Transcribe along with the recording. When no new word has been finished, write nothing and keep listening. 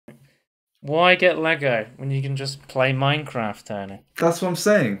Why get Lego when you can just play Minecraft, Tony? That's what I'm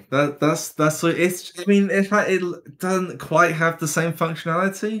saying. That's what it's. I mean, it doesn't quite have the same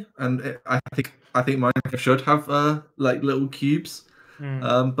functionality, and I think Minecraft should have like little cubes, Hmm.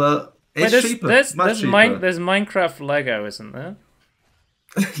 but Wait, it's cheaper, much cheaper. there's Minecraft Lego, isn't there?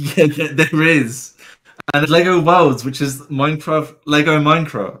 Yeah, there is, and Lego Worlds, which is Minecraft Lego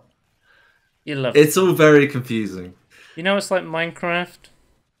Minecraft. You love It's to. all very confusing. You know it's like Minecraft?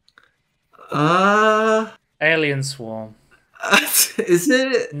 Ah, Alien Swarm. is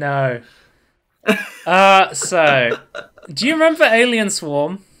it? No. So do you remember Alien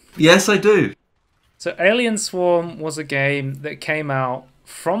Swarm? Yes, I do. So Alien Swarm was a game that came out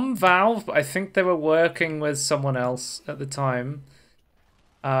from Valve, but I think they were working with someone else at the time.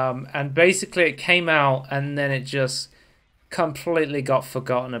 And basically it came out and then it just completely got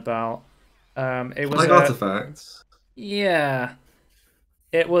forgotten about. It was Like a artifacts. yeah,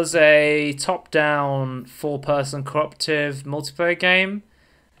 it was a top-down four-person cooperative multiplayer game,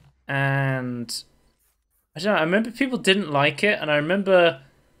 and I don't know. I remember people didn't like it, and I remember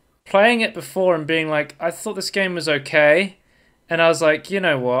playing it before and being like, I thought this game was okay, and I was like, you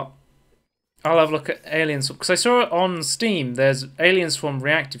know what? I'll have a look at Alien Swarm because I saw it on Steam. There's Alien Swarm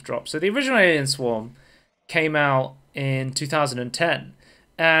Reactive Drop. So the original Alien Swarm came out in 2010,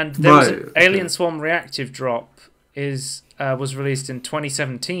 and there was Right. an Okay. Alien Swarm Reactive Drop is was released in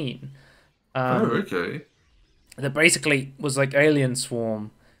 2017. Oh, Um, okay. that basically was like Alien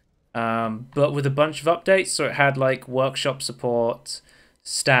Swarm, but with a bunch of updates. So it had like workshop support,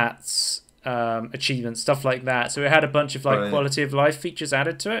 stats, achievements, stuff like that. So it had a bunch of like Right. quality of life features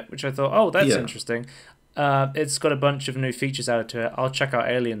added to it, which I thought, oh, that's Yeah. interesting. It's got a bunch of new features added to it. I'll check out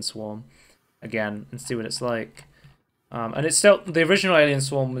Alien Swarm again and see what it's like. And it's still the original Alien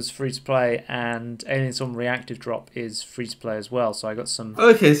Swarm was free to play, and Alien Swarm Reactive Drop is free to play as well. So I got some.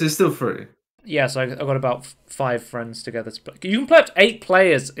 Okay, so it's still free. Yeah, so I got about five friends together to play. You can play up to eight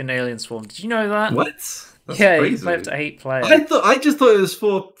players in Alien Swarm. Did you know that? What? That's Yeah, you can play up crazy. to eight player. I just thought it was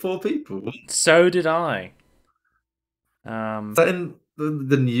four people. Is So did I. Um, that in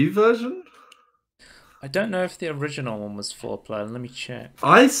the new version? I don't know if the original one was four player. Let me check.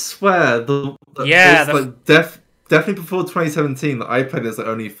 I swear it Yeah, was the like definitely before 2017 that I played as like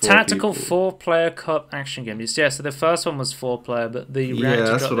only four tactical people. four-player cup action game. Yeah, so the first one was four player, but the Yeah,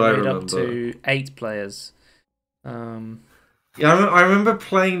 reactor that's drop what they I made up remember. to eight players. Um, Yeah, I remember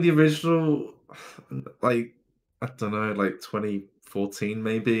playing the original, like I don't know, like 2014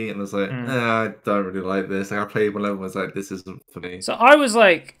 maybe, and I was like, hmm. I don't really like this. Like I played one level, and was like, this isn't for me. So I was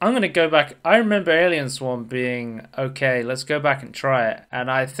like, I'm gonna go back. I remember Alien Swarm being okay. Let's go back and try it. And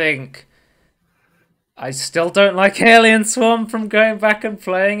I think I still don't like Alien Swarm from going back and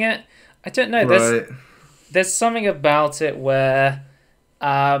playing it. I don't know. Right? There's something about it where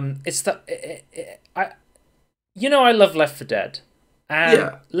it's the I I love Left 4 Dead, and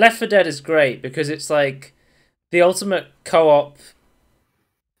Yeah, Left 4 Dead is great because it's like the ultimate co-op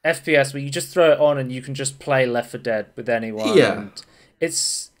FPS where you just throw it on and you can just play Left 4 Dead with anyone, yeah. and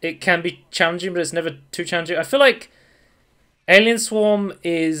it can be challenging, but it's never too challenging. I feel like Alien Swarm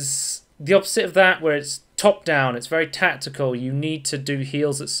is the opposite of that, where it's top down. It's very tactical. You need to do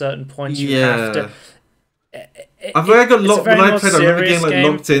heals at certain points. You have to. Yeah. I feel like I got It's a locked when very I more played. I remember getting serious like game.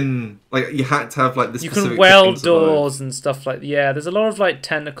 locked in. Like you had to have like the You can specific thing to weld survive. doors and stuff like yeah. There's a lot of like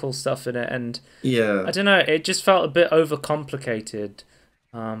technical stuff in it, and I Yeah, don't know. It just felt a bit overcomplicated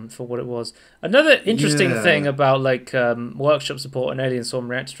for what it was. Another interesting thing yeah. about like workshop support and Alien Swarm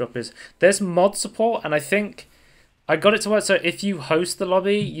Reactor Drop is there's mod support, and I think I got it to work. So if you host the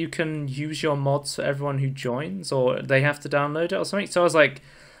lobby, you can use your mods for everyone who joins, or they have to download it or something. So I was like,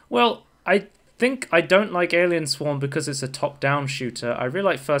 well, I think I don't like Alien Swarm because it's a top-down shooter. I really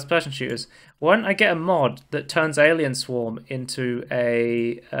like first-person shooters. Why don't I get a mod that turns Alien Swarm into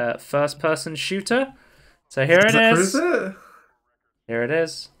a first-person shooter? So here Does it that prove is. it? Here it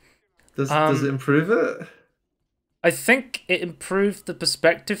is. Does it Um, improve it? I think it improved the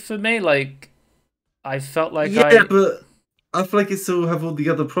perspective for me. Like I felt like Yeah, but I feel like it still have all the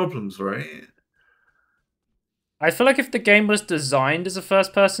other problems, right? I feel like if the game was designed as a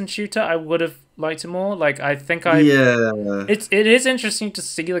first-person shooter, I would have liked it more. Like I think Yeah. it is interesting to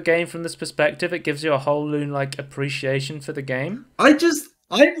see the game from this perspective. It gives you a whole new like appreciation for the game. I just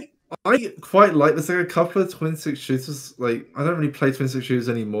I quite like there's like a couple of twin stick shooters. Like I don't really play twin stick shooters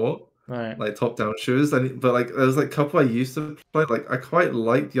anymore, Right. like top down shooters. But like there was like a couple I used to play. Like I quite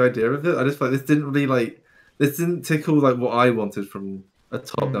liked the idea of it. I just felt this didn't really like this didn't tickle like what I wanted from a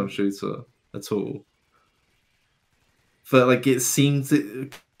top down Hmm. shooter at all. But like it seemed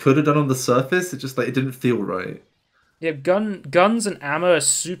it could have done on the surface. It just like it didn't feel right. Yeah, guns and ammo are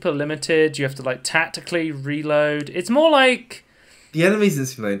super limited. You have to like tactically reload. The enemies didn't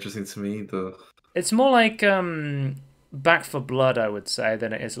seem that interesting to me either. It's more like Back for Blood, I would say,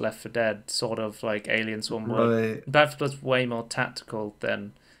 than it is Left 4 Dead, sort of like Alien Swarm would. Right. Back 4 Blood's way more tactical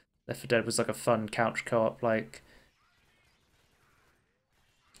than Left 4 Dead was like a fun couch co-op. Like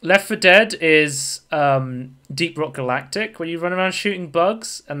Left 4 Dead is Deep Rock Galactic, where you run around shooting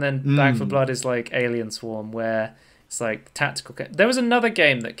bugs, and then Back 4 Mm. Blood is like Alien Swarm, where it's like tactical. There was another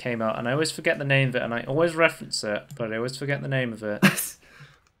game that came out, and I always forget the name of it, and I always reference it, but I always forget the name of it.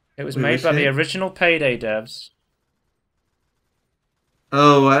 It was Wait, made which by the game? original Payday devs.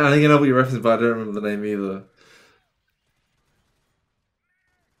 Oh, I think I know what you're referencing, but I don't remember the name either.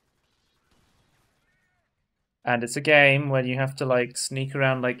 And it's a game where you have to like sneak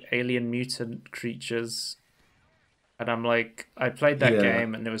around like alien mutant creatures. And I'm like, I played that Yeah,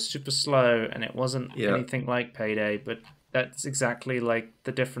 game and it was super slow and it wasn't yeah, anything like Payday, but that's exactly like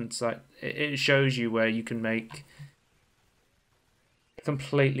the difference. Like, it shows you where you can make a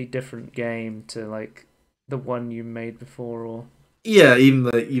completely different game to like the one you made before, or yeah. Even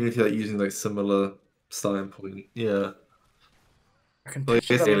if you're like using like similar starting point, yeah. Well, I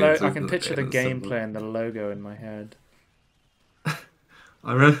guess aliens I are can picture the similar. gameplay and the logo in my head.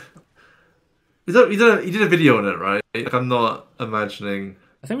 I remember you did a video on it, right? Like I'm not imagining.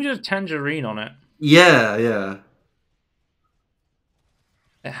 I think we did a Tangerine on it. Yeah, yeah.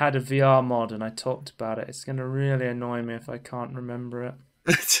 It had a VR mod and I talked about it. It's gonna really annoy me if I can't remember it.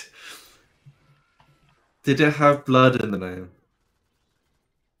 Did it have blood in the name?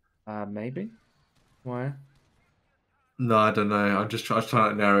 Maybe. Why? No, I don't know. I was trying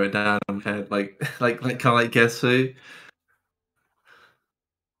to narrow it down in my head, like kind of like Guess Who,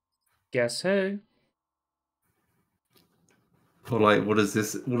 Guess who? or like what does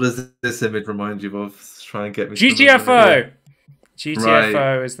this image remind you of? Try and get me to remember it. Yeah. GTFO! Right.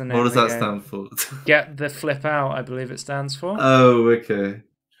 GTFO is the What name of does the that game. stand for? Get the flip out, I believe it stands for. Oh, okay.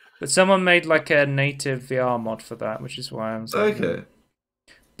 But someone made like a native VR mod for that, which is why I was like, Okay.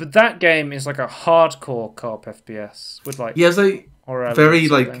 But that game is like a hardcore co-op FPS with like Yeah, it's like horror very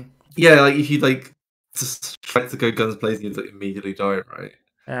elements, I like think. yeah, like if you like just try to go guns blazing, you'd like, immediately die, right?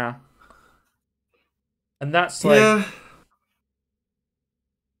 Yeah. And that's like, Yeah.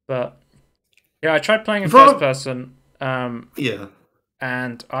 but yeah, I tried playing in first From person. yeah.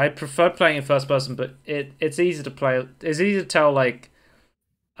 And I prefer playing in first person, but it's easy to play. It's easy to tell like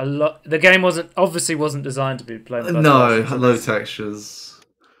a lot. The game wasn't designed to be played in first No, person, so low there's textures.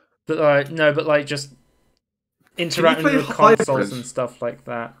 but like no, but like just Can you interacting play with consoles hybrid? and stuff like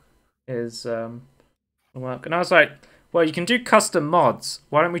that is work. And I was like, well, you can do custom mods.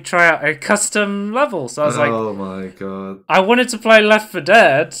 Why don't we try out a custom level? So I was like, Oh my god. I wanted to play Left 4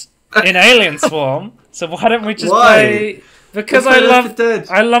 Dead in Alien Swarm, so why don't we just Why? play? Because Let's play Left 4 Dead.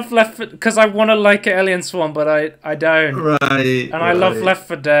 I love Left 4 because I want to like Alien Swarm, but I don't, Right, and I love right. Left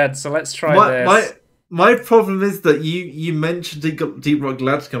 4 Dead. So let's try My this. my my problem is that you mentioned Deep Rock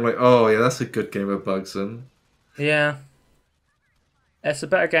Galactic. I'm like, oh yeah, that's a good game of bugs in. Yeah, it's a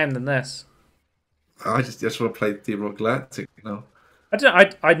better game than this. I just want to play Deep Rock Galactic now. I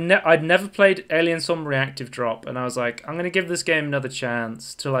don't. I'd never played Alien Swarm Reactive Drop, and I was like, I'm gonna give this game another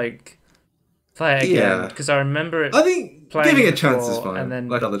chance to like play it again Yeah, because I remember it I think playing giving it a chance is before and fine. then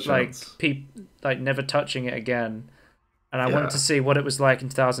Like other like chance. like never touching it again. And I wanted to Yeah. see what it was like in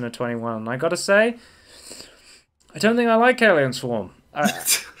 2021. And I gotta say, I don't think I like Alien Swarm.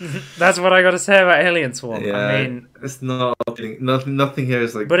 That's what I gotta say about Alien Swarm. I Yeah, mean, it's not nothing here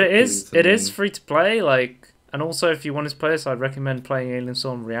is like but appealing to it is me. free to play. Like, and also if you wanted to play this, I'd recommend playing Alien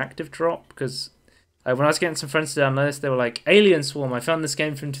Swarm Reactive Drop because when I was getting some friends to download this, they were like, Alien Swarm. I found this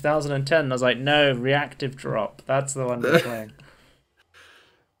game from 2010. And I was like, no, Reactive Drop. That's the one you're playing.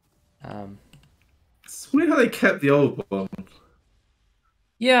 It's weird how they kept the old one.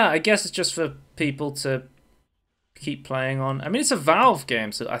 Yeah, I guess it's just for people to keep playing on. I mean, it's a Valve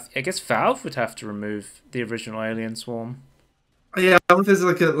game, so I guess Valve would have to remove the original Alien Swarm. Yeah, I wonder if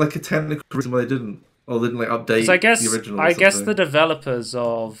there's like a technical reason why they didn't, or they didn't like Because update the original or I guess the something. developers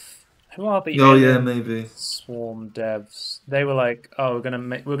of who are the Oh yeah, Alien maybe. Swarm devs? They were like, "Oh,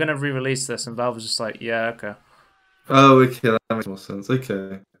 we're gonna re-release this," and Valve was just like, "Yeah, okay." Oh, okay, that makes more sense.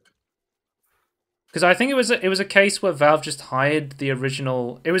 Okay. Because I think it was a case where Valve just hired the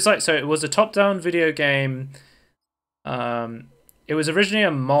original. It was like it was a top-down video game. It was originally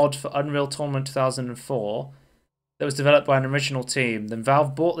a mod for Unreal Tournament 2004 that was developed by an original team. Then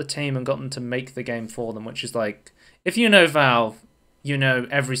Valve bought the team and got them to make the game for them, which is like, if you know Valve, you know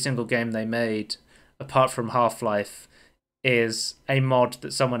every single game they made, apart from Half-Life, is a mod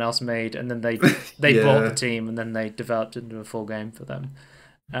that someone else made, and then they bought the Yeah. team, and then they developed it into a full game for them.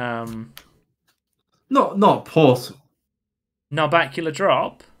 Not Portal. Narbacular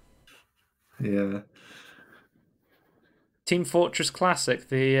Drop, Yeah. Team Fortress Classic,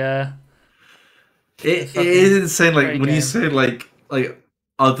 the It is fucking insane. Like trade when you game. say like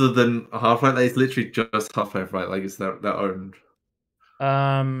other than Half-Life, it's literally just Half-Life, right? Like it's their own.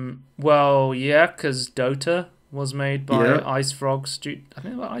 Well, yeah, because Dota was made by Yeah. Ice Frog I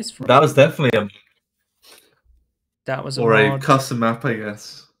think about Ice That Frog. was definitely a That was a or a mod, custom map, I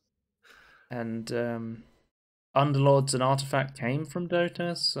guess. and Underlords and Artifact came from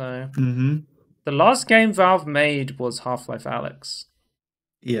Dota. So Mm-hmm. the last game Valve made was Half-Life Alyx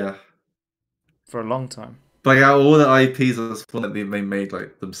Yeah. for a long time. But yeah, all the IPs are one that they made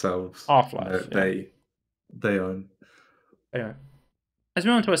like themselves. And Half-Life, yeah. they own. Anyway, let's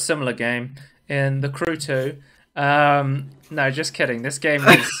move on to a similar game in The Crew 2. No, just kidding. This game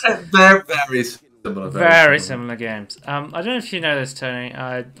is They're very similar. very similar games. I don't know if you know this, Tony.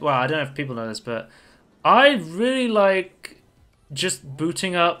 Well, I don't know if people know this, but I really like just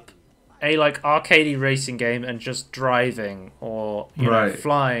booting up a like arcadey racing game and just driving or you know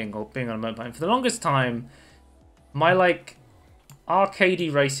flying or being on a motorbike. For the longest time, my like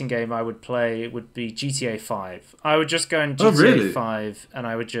arcadey racing game I would play would be GTA 5. I would just go in GTA 5 and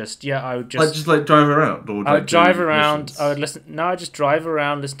I would just like drive around or I would like drive do around. missions? I would listen. No, I just drive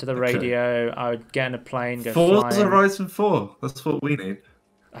around, listen to the Okay. radio. I would get in a plane, go Forza flying. Horizon 4. That's what we need.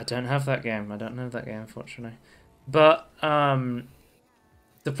 I don't have that game. I don't know that game, unfortunately. But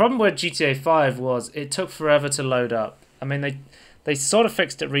the problem with GTA 5 was it took forever to load up. I mean, they sort of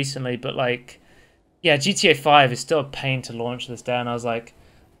fixed it recently, but like, yeah, GTA 5 is still a pain to launch this day. And I was like,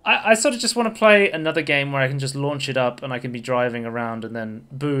 I sort of just want to play another game where I can just launch it up and I can be driving around and then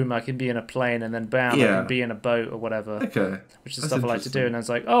boom, I can be in a plane and then bam, I can be in a boat or whatever. Okay. Which is stuff I like to do. And I was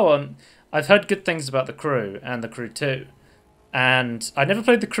like, oh, I've heard good things about The Crew and The Crew 2. And I never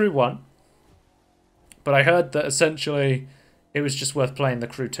played The Crew 1. But I heard that essentially it was just worth playing The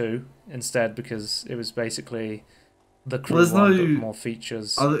Crew 2 instead because it was basically The Crew 1 but more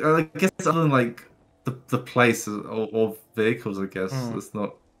features. I guess other than like the place or vehicles, I guess it's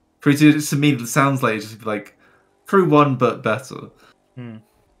not. Crew 2 to me it sounds like it's just like Crew 1 but better.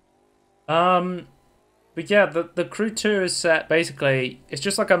 But yeah, the Crew 2 is set basically it's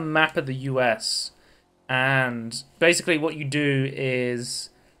just like a map of the US. And basically what you do is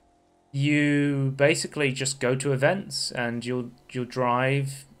you basically just go to events and you'll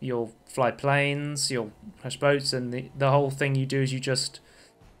drive, you'll fly planes, you'll crash boats, and the whole thing you do is you just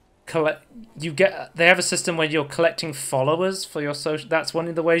collect. They have a system where you're collecting followers for your social. That's one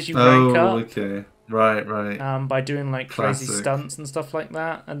of the ways you rank up. Oh, okay, right. By doing like crazy stunts and stuff like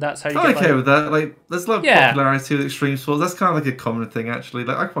that, and that's how you. I'm get, okay with that. Like, there's a lot of popularity with extreme sports. That's kind of like a common thing, actually.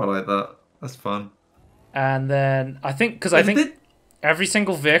 Like, I quite like that. That's fun. And then I think every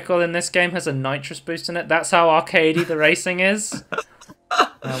single vehicle in this game has a nitrous boost in it. That's how arcadey the racing is,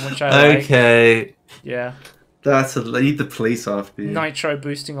 which I like. Okay. Yeah. That's lead the police after you. Nitro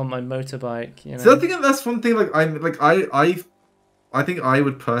boosting on my motorbike. You know. So I think that's one thing. Like I think I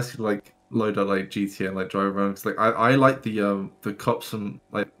would personally like load up like GTA and like drive around because like I like the cops and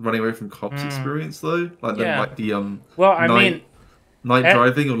like running away from cops experience though. Like the well, I mean, night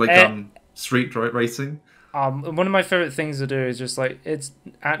driving or like street racing. One of my favorite things to do is just like it's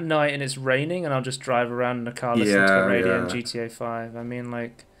at night and it's raining and I'll just drive around in a car listening to the radio in GTA 5. I mean,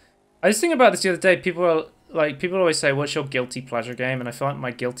 like, I was thinking about this the other day. People always say, "What's your guilty pleasure game?" And I feel like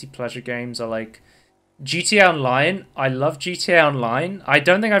my guilty pleasure games are like GTA Online. I love GTA Online. I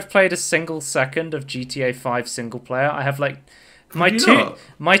don't think I've played a single second of GTA 5 single player. I have like my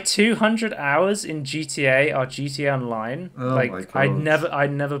 200 hours in GTA are GTA Online. Oh like my God. I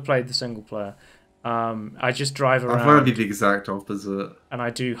never played the single player. I just drive around. I'd probably be the exact opposite. And I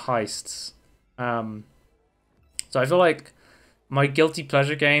do heists. So I feel like my guilty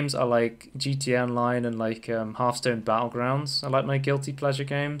pleasure games are like GTA Online and like Hearthstone Battlegrounds. I like my guilty pleasure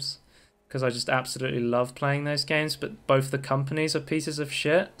games because I just absolutely love playing those games. But both the companies are pieces of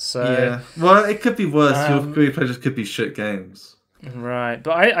shit. So yeah, well, it could be worse. Your guilty pleasures could be shit games. Right,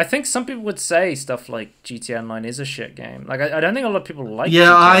 but I think some people would say stuff like GTA Online is a shit game. Like I don't think a lot of people like. Yeah,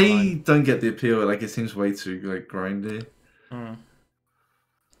 GTA I Online. don't get the appeal. Like it seems way too like grindy.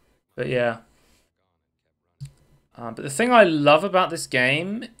 But yeah. But the thing I love about this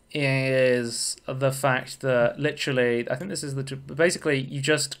game is the fact that literally, I think this is basically you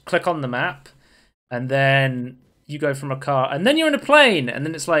just click on the map, and then you go from a car, and then you're in a plane, and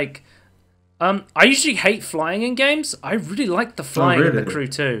then it's like. I usually hate flying in games. I really like the flying in The Crew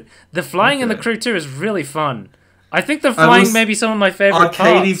 2. The flying in The Crew 2 is really fun. I think the I flying may was be some of my favorite arcadey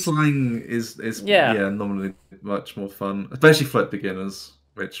parts. flying is Yeah, yeah normally much more fun, especially for like beginners,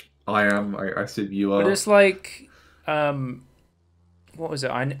 which I am. I assume you but are. it's like, um, what was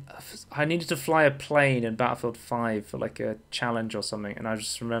it? I needed to fly a plane in Battlefield 5 for like a challenge or something, and I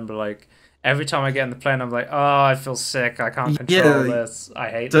just remember like every time I get in the plane, I'm like, oh, I feel sick. I can't control Yeah, this. I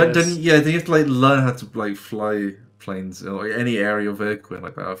hate this. don't you have to like learn how to like fly planes in like any aerial vehicle in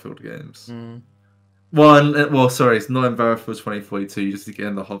like Battlefield games? Mm. Well, sorry, it's not in Battlefield 2042. You just get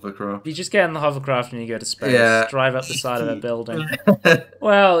in the You hovercraft. just get in the hovercraft and you go to space, Yeah. drive up the side of a building.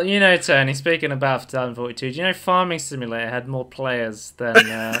 Well, you know, Tony, speaking of Battlefield 2042, do you know Farming Simulator had more players than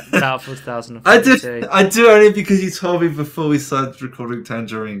Battlefield I do, 2042? I do only because you told me before we started recording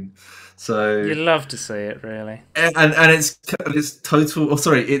Tangerine. So You'd love to see it, really. and it's total. Oh,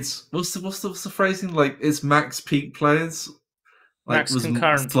 sorry, it's what's the phrasing? Like it's max peak players. Like Max was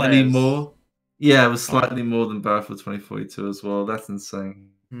concurrent slightly players. more. Yeah, it was Wow. slightly more than Battlefield 2042 as well. That's insane.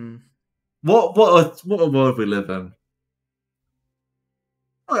 Hmm. What a world we live in.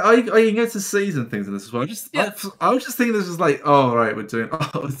 I can go to season things in this as well. Yeah. I was just thinking this was like, oh right, we're doing.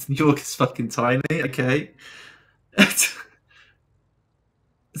 Oh, New York is fucking tiny. Okay, is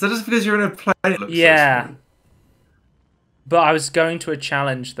that just because you're in a plane? It looks so small. Yeah. But I was going to a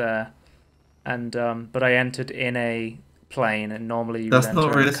challenge there, and but I entered in a plane, and normally you would That's not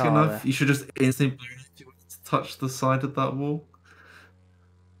enter in a realistic car enough. there. You should just instantly touch the side of that wall.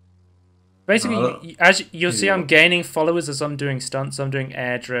 Basically, No, as you'll maybe see, I'm not. gaining followers as I'm doing stunts. I'm doing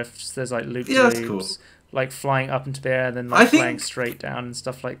air drifts. There's like loop Yeah, to that's cool. loops, like flying up into the air, then like I flying think straight down and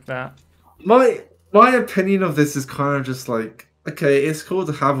stuff like that. my opinion of this is kind of just like okay, it's cool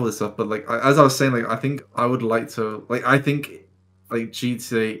to have all this stuff, but like as I was saying, like I think I would like to like I think like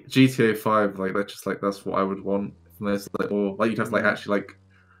GTA 5 like that's just like that's what I would want from this like or like you'd have to like Mm. actually like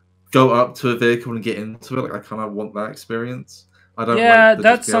go up to a vehicle and get into it. Like I kind of want that experience. I don't like Yeah, to just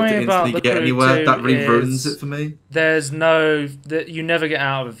that's be able something to about instantly the get crew anywhere. too. That really ruins it Is for me. there's no that you never get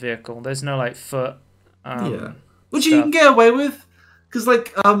out of a vehicle. There's no like foot Yeah, which you can stuff. get away with, because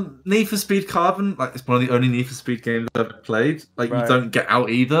like Need for Speed Carbon, like it's one of the only Need for Speed games I've ever played. Like you Right. don't get out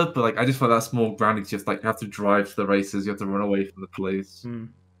either, but like I just find that's more grounded. Just like you have to drive to the races, you have to run away from the police. Mm.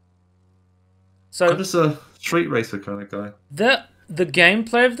 I'm So just a street racer kind of guy. the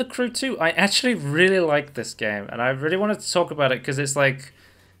gameplay of the crew 2, I actually really like this game, and I really wanted to talk about it because it's like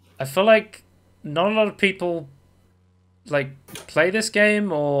I feel like not a lot of people like play this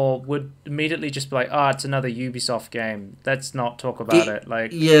game or would immediately just be like, "Ah, it's another Ubisoft game. Let's not talk about It it."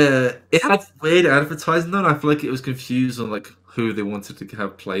 Like, yeah, it had weird advertising though, and I feel like it was confused on like who they wanted to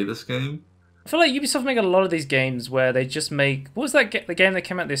have play this game. I feel like Ubisoft make a lot of these games where they just make what was that the game that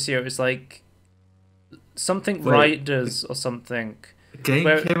came out this year? It was like something Wait, Riders or something. the game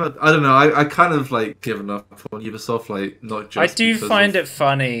Where came out. I don't know. I kind of like given up on Ubisoft, like not I just do because find of it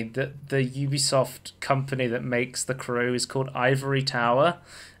funny that the Ubisoft company that makes the crew is called Ivory Tower.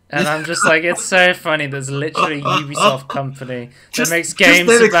 And I'm just like, it's so funny. There's literally a Ubisoft company that makes just games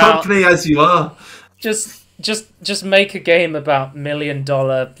name the about company as you are. just make a game about $1 million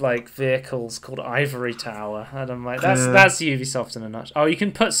like vehicles called Ivory Tower. And I'm like, Yeah, that's Ubisoft in a nutshell. Oh, you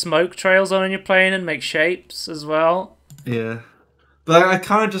can put smoke trails on your plane and make shapes as well. yeah. But I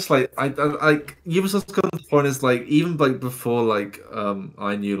kind of just like Ubisoft's got to the point is like even like before like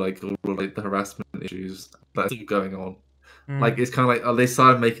I knew like all of, like the harassment issues that are still going on. Hmm. Like it's kind of like they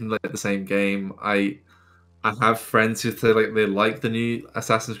started making like the same game. I have friends who say like they like the new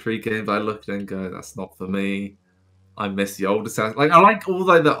Assassin's Creed game, but I look at it and go, that's not for me. I miss the old Assassin. Like I like all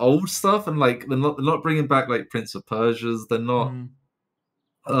like the old stuff, and like they're not bringing back like Prince of Persia's. They're not. Hmm.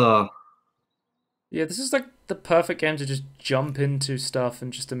 Uh Yeah, this is like the perfect game to just jump into stuff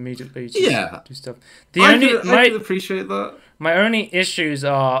and just immediately just yeah. do stuff. The only I can appreciate that. my only issues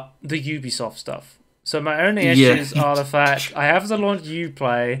are the Ubisoft stuff. So my only Yeah. issues are the fact I have to launch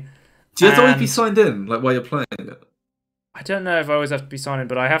Uplay, Do you have to always be and signed in, like while you're playing it? I don't know if I always have to be signed in,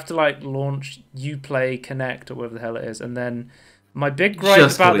 but I have to like launch Uplay Connect or whatever the hell it is. And then my big gripe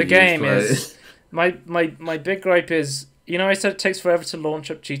Just about call the it game Uplay. is my big gripe is you know I said it takes forever to launch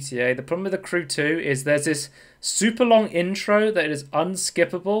up GTA. The problem with the Crew 2 is there's this super long intro that is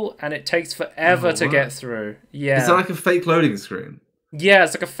unskippable and it takes forever Oh, to wow. get through. Is that Yeah. like a fake loading screen? Yeah,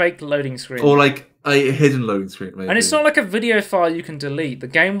 it's like a fake loading Or screen. like a hidden loading screen, And it's maybe? not like a video file you can delete. The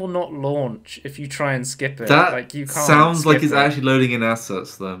game will not launch if you try and skip it. That Like you can't sounds like skip it's it. actually loading in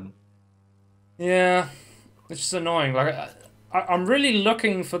assets then. Yeah, it's just annoying. Like I'm really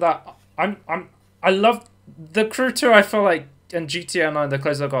looking for that. I love the Crew 2. I feel like and GTA 9 the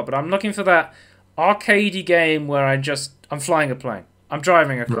closest I got, but I'm looking for that arcadey game where I'm flying a plane. I'm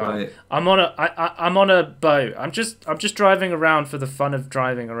driving a car. Right. I'm on a boat. I'm just driving around for the fun of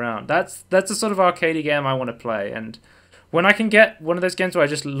driving around. That's the sort of arcadey game I want to play. And when I can get one of those games where I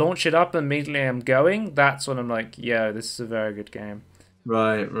just launch it up and immediately I'm going, that's when I'm like, yo, this is a very good game.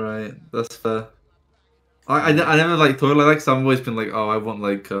 Right. Right. That's fair. Yeah. I never like thought like that 'cause I've always been like, oh, I want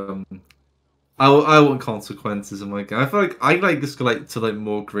like I want consequences in my game. I feel like I like just like to like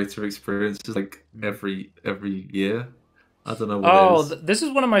more greater experiences like Mm. every year. I don't know what it Oh, is. this is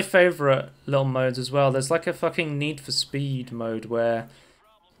one of my favorite little modes as well. There's like a fucking Need for Speed mode where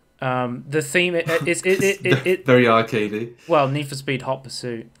the theme It's very arcadey. well, Need for Speed Hot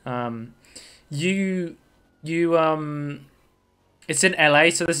Pursuit. You you it's in LA,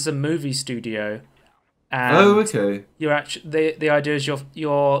 so this is a movie studio, Oh, and okay. you're actually the idea is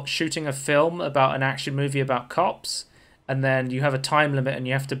you're shooting a film about an action movie about cops, and then you have a time limit, and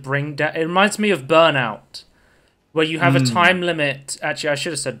you have to bring down. It reminds me of Burnout, where you have a Hmm. time limit. Actually, I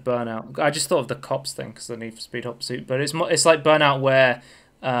should have said Burnout. I just thought of the cops thing because the Need for Speed Hot Pursuit, but it's like Burnout where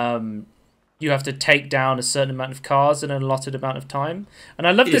um, you have to take down a certain amount of cars in an allotted amount of time. And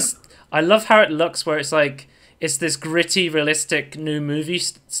I love Yeah. this. I love how it looks, where it's like it's this gritty, realistic new movie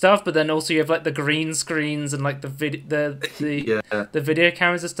stuff, but then also you have like the green screens and like Yeah. the video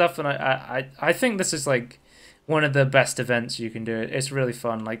cameras and stuff. And I think this is like one of the best events you can do. It's really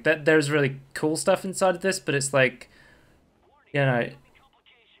fun. Like that, there's really cool stuff inside of this, but it's like you know,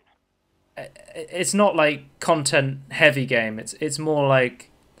 it's not like content heavy game. It's more like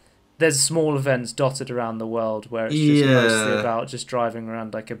there's small events dotted around the world where it's just mostly Yeah. about just driving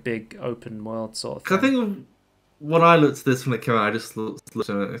around like a big open world sort of 'Cause I thing. think when I looked at this when it came out, I just looked at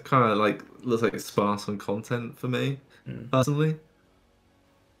it. It kind of like looks like sparse on content for me Mm. personally.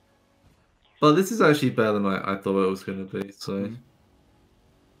 But this is actually better than I thought it was going to be. So Mm.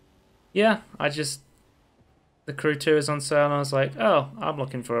 Yeah, I just the Crew 2 is on sale, and I was like, oh, I'm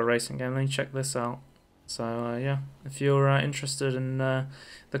looking for a racing game. Let me check this out. So yeah, if you're interested in the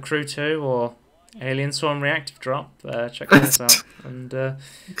Crew 2 or Alien Swarm Reactive Drop, check those out. And okay.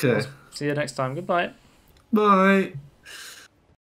 I'll see you next time. Goodbye. Bye.